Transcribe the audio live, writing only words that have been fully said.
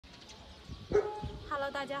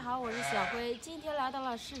Hello， 大家好，我是小辉，今天来到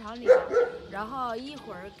了市场里边，然后一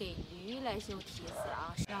会儿给驴来修蹄子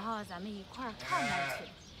啊，然后咱们一块儿看看去。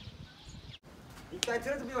你对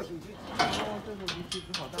这是比较兴趣。哦，这个驴蹄子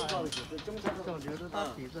好大呀！小驴的大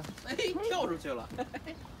蹄子。哎，跳出去了。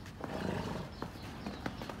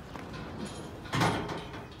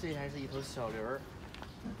这还是一头小驴儿。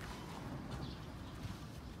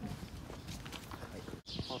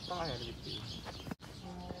好大呀，这个蹄子。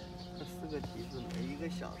这4个蹄子，每一个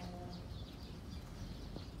小的。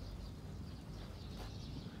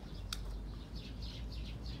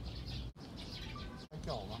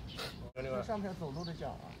脚吗？这上面走路的脚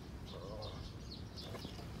啊。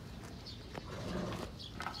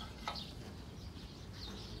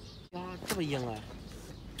哇，这么硬啊！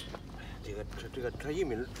这1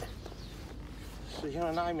米，实行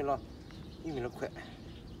了哪1米了？1米了快。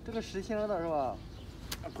这个实心的是吧？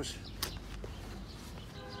啊，不是。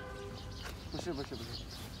不是实的。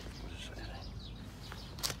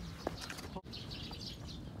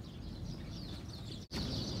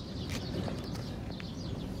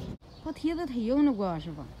这蹄子忒硬了过，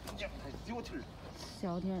师傅。小蹄儿。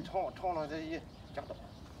小蹄儿。长了这一夹刀。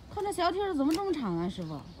它这小蹄儿怎么这么长啊，师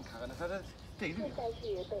傅？你看看它这对绿。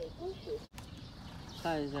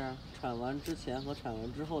看一下铲完之前和铲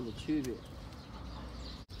完之后的区别。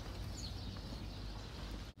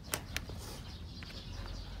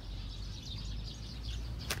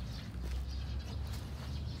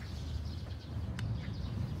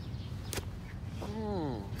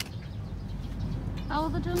刀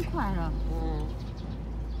子真快啊！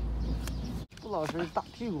不老实，大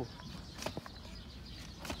屁股。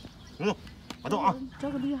别动啊！这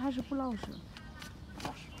个驴还是不老实。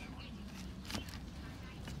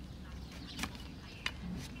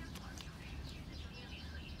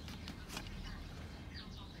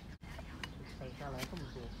踩下来这么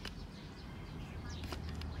多。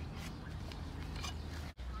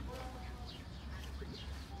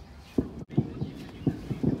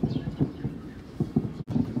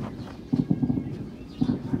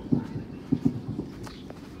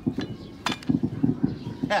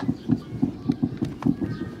看，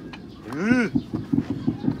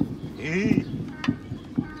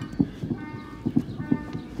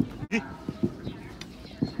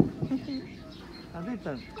还没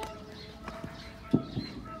整。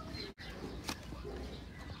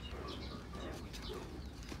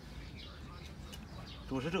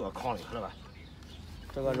都是这个炕里，看到吧？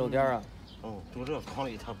这个肉垫啊。都这个炕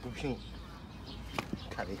里它不平，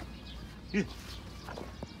看这，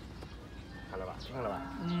看了吧？看了吧？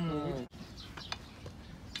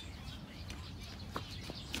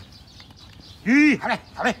下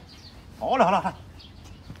来，好了。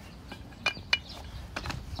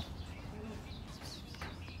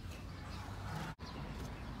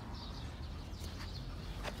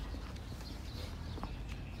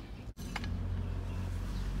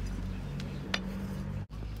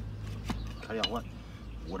看两碗，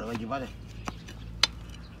我这个一般的。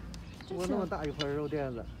我那么大一块肉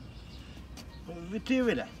垫子。这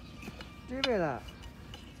位的。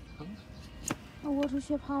那我出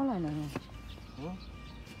血泡来了呢。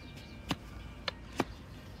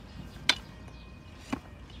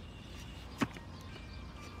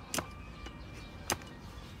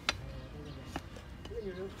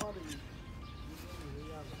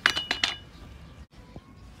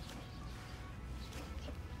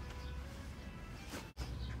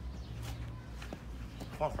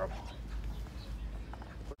放会儿吧。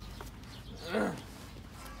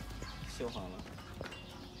修好了。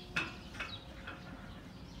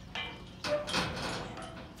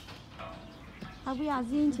还不压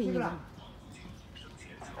进去呢。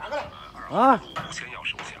啊？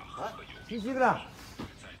第几个了？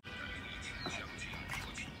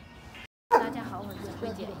大家好，我是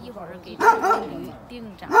慧姐，一会儿给这个驴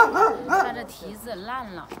钉掌，它这蹄子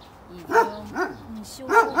烂了，已经修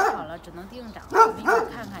不好了，只能钉掌。咱们一会儿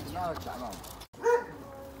看看去。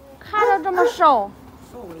看着这么瘦。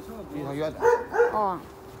比它远点。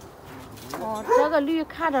这个驴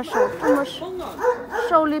看着瘦，这么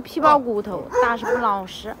瘦的皮包骨头，但是不老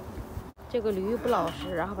实。这个驴不老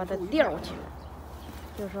实，然后把它吊起来，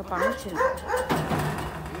就是说绑起来。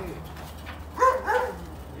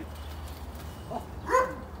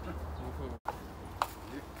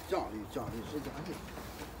奖励是奖励。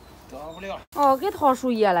得不了。给掏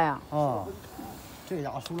树叶了呀。这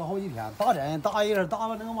家数了好几天，打针打一人打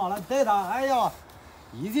了那个嘛了，带他，哎呀，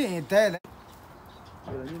一劲一带的。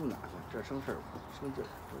这个硬啊，这省事儿，省劲儿。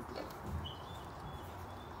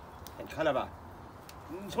你看了吧？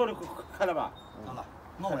你瞅着看了吧？看了，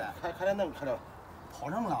弄了，看了弄看了，跑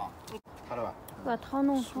上了，看了吧？把头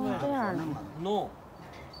弄成这样了。弄，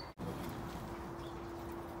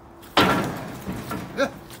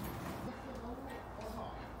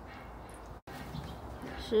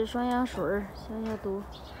是双氧水儿，消毒。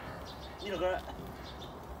你这个。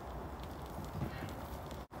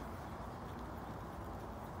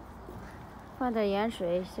 放点盐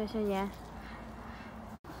水，消盐。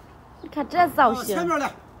你看这造型。前面的，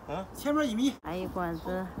前面1米。来一管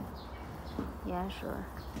子盐水。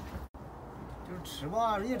就是吃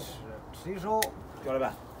吧，人家吃一手。掉了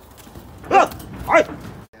呗。哎！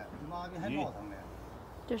妈逼还闹腾呢。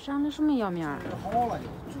这上的什么药面？好了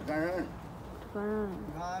就感染。感染。你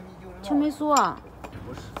看你就是。青霉素。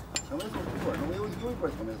不是，青霉素不做，我有一罐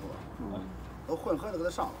青霉素，都混合着给它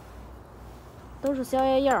上了。都是小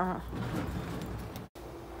药哈。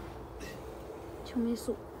 青霉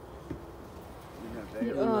素，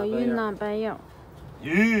云南白药。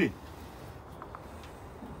咦。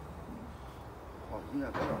哦，云南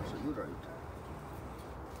白药是有点。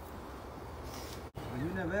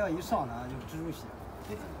云南白药一上呢就止住血。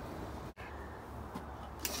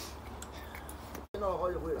闹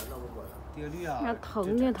好几回了，闹不过了。这个驴啊，那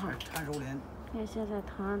疼的疼。缠手链。你看现在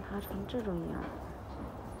疼它成这种样。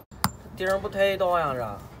钉儿不太大样子。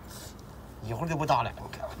一会儿就不大了，我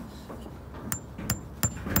看。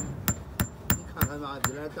 看看妈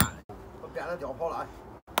比那干的，把鞭子掉跑了。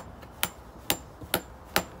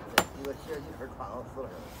一个鞋一身穿上死了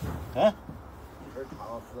似的。一身穿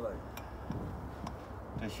上死了。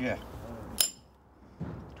这鞋。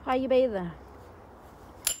穿一辈子。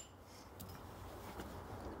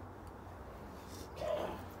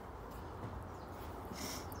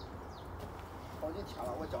好几天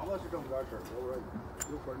了，我讲的是这么点事儿，我说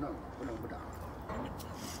有会儿弄，不弄不干了。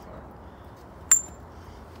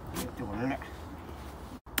丢人了。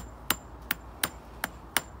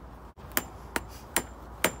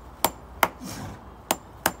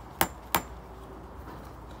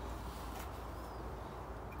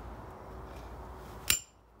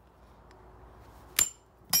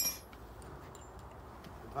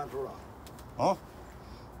 盘头了。啊。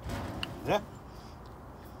这。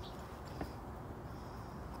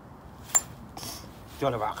掉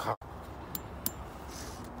了吧？好。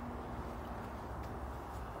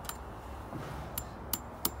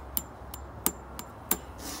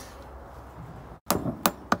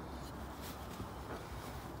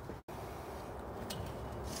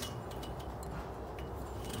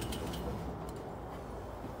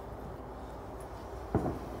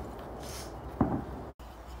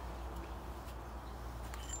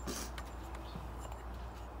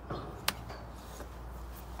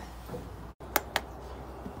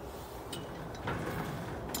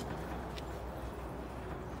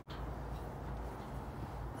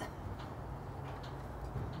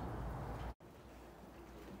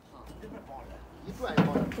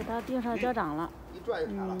给它钉上脚掌了，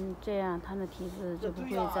这样它的蹄子就不会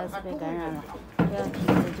再次被感染了，这样蹄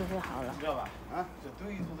子就会好了。知道吧？啊，这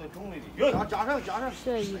对都在种类里。加上。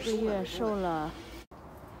这1个月瘦了。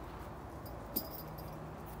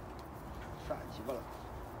上去吧了。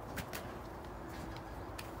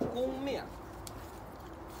弓面。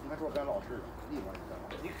你看说干老师，立马就干老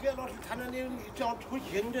师。你干老师，他那你这样抽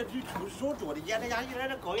筋，这就抽手做的，眼这家一来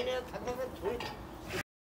这高一点，他抽。